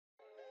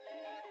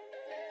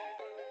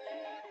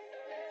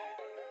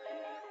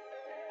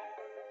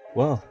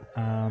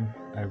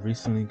I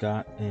recently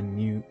got a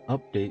new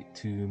update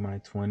to my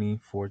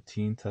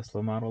 2014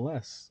 Tesla Model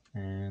S,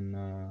 and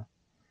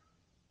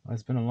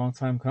it's been a long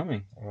time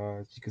coming.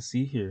 As you can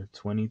see here,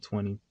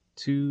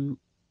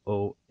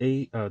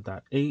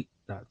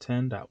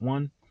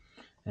 2022.08.10.1,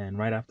 and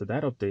right after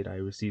that update, I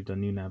received a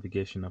new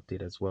navigation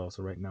update as well.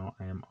 So right now,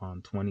 I am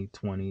on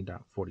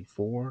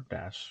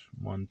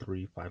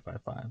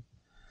 2020.44-13555.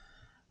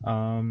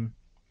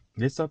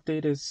 This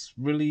update is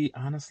really,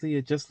 honestly,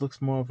 it just looks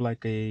more of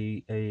like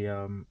a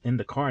in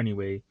the car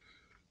anyway.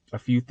 A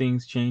few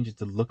things changed.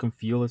 The look and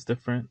feel is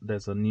different.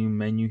 There's a new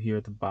menu here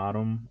at the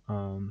bottom,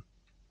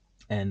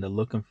 and the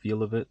look and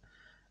feel of it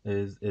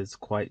is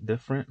quite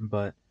different.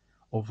 But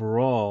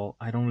overall,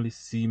 I don't really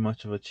see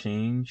much of a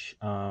change.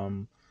 A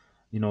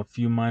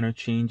few minor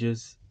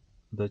changes.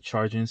 The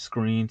charging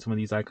screen, some of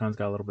these icons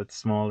got a little bit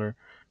smaller.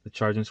 The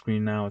charging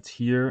screen now it's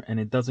here, and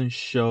it doesn't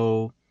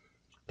show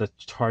the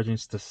charging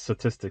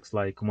statistics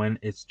like when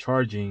it's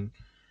charging.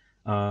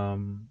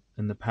 In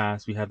the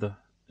past, we had the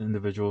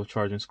individual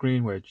charging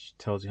screen where it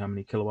tells you how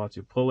many kilowatts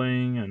you're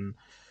pulling, and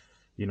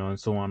and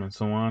so on and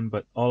so on.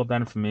 But all of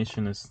that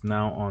information is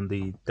now on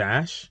the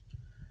dash,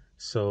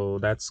 so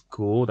that's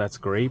cool. That's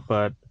great.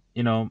 But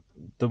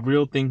the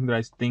real thing that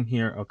I think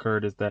here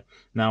occurred is that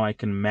now I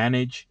can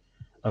manage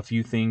a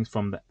few things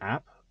from the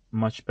app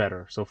much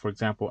better. So, for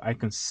example, I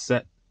can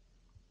set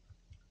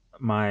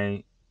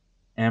my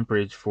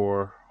amperage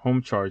for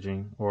home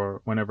charging,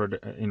 or whenever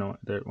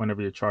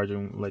whenever you're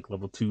charging like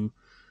level 2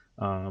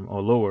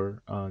 or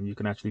lower. You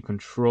can actually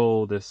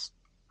control this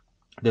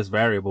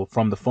variable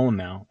from the phone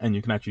now, and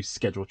you can actually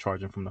schedule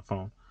charging from the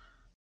phone.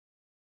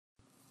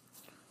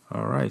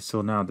 All right,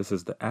 so now this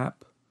is the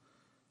app.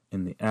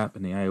 In the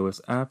iOS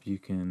app, you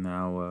can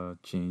now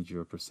change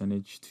your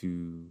percentage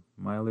to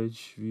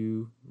mileage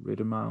view,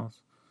 rated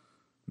miles.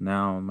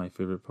 Now, my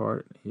favorite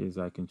part is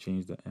I can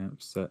change the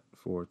amp set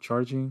for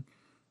charging.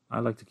 I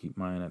like to keep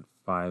mine at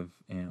 5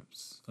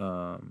 amps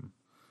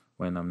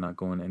when I'm not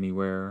going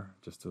anywhere,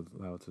 just to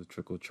allow it to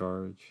trickle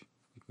charge.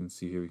 You can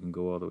see here we can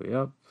go all the way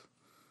up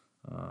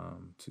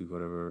to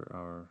whatever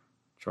our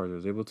charger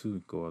is able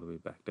to, go all the way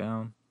back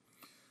down.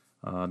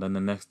 Then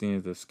the next thing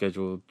is the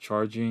scheduled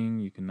charging.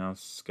 You can now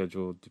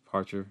schedule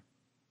departure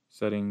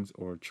settings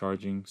or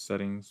charging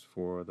settings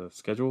for the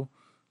schedule.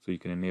 So you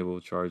can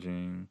enable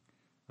charging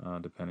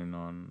depending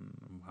on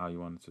how you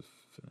want it to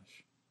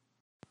finish.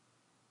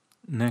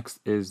 Next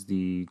is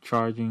the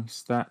charging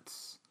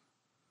stats.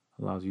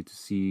 Allows you to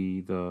see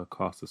the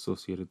cost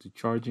associated to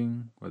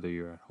charging, whether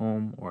you're at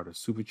home or at a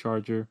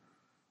supercharger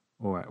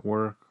or at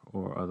work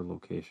or other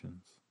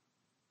locations.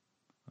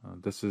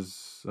 This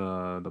is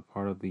the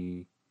part of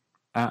the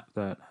app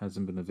that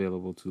hasn't been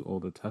available to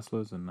older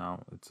Teslas, and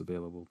now it's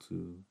available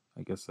to,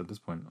 I guess at this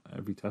point,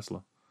 every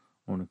Tesla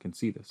owner can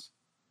see this.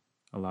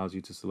 Allows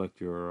you to select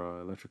your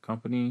electric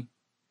company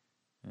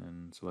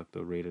and select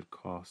the rated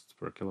cost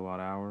per kilowatt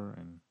hour,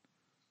 and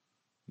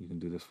you can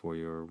do this for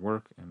your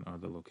work and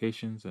other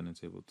locations, and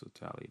it's able to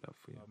tally it up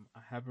for you.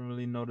 I haven't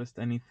really noticed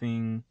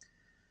anything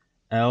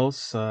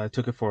else. I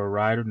took it for a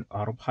ride on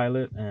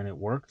autopilot, and it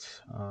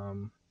worked.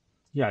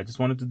 Yeah, I just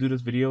wanted to do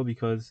this video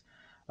because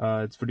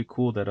it's pretty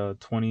cool that a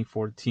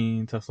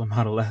 2014 Tesla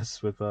Model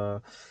S with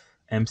a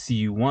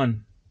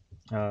MCU1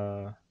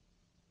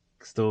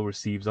 still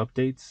receives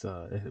updates.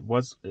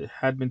 It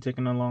had been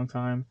taking a long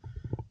time,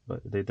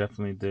 but they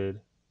definitely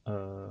did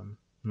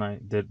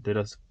did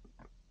us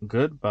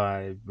good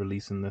by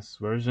releasing this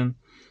version.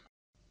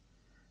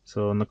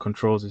 So in the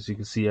controls, as you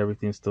can see,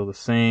 everything's still the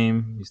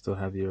same. You still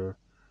have your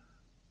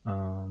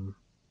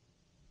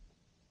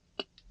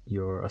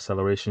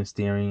acceleration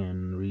steering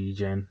and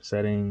regen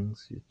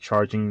settings. Your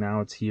charging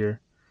now it's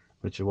here,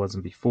 which it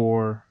wasn't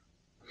before.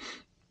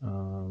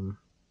 You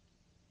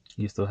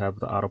still have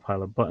the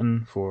autopilot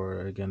button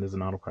for, again, there's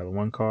an autopilot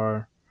 1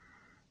 car.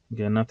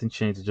 Again, nothing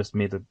changed. It just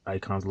made the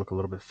icons look a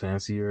little bit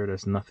fancier.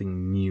 There's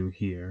nothing new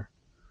here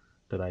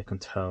that I can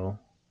tell.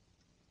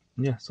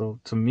 Yeah, so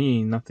to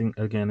me, nothing,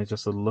 again, it's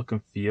just a look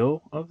and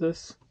feel of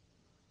this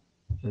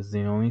is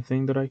the only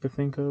thing that I could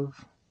think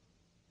of,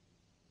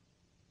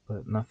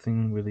 but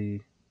nothing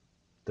really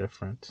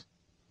different.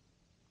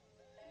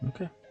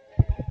 Okay.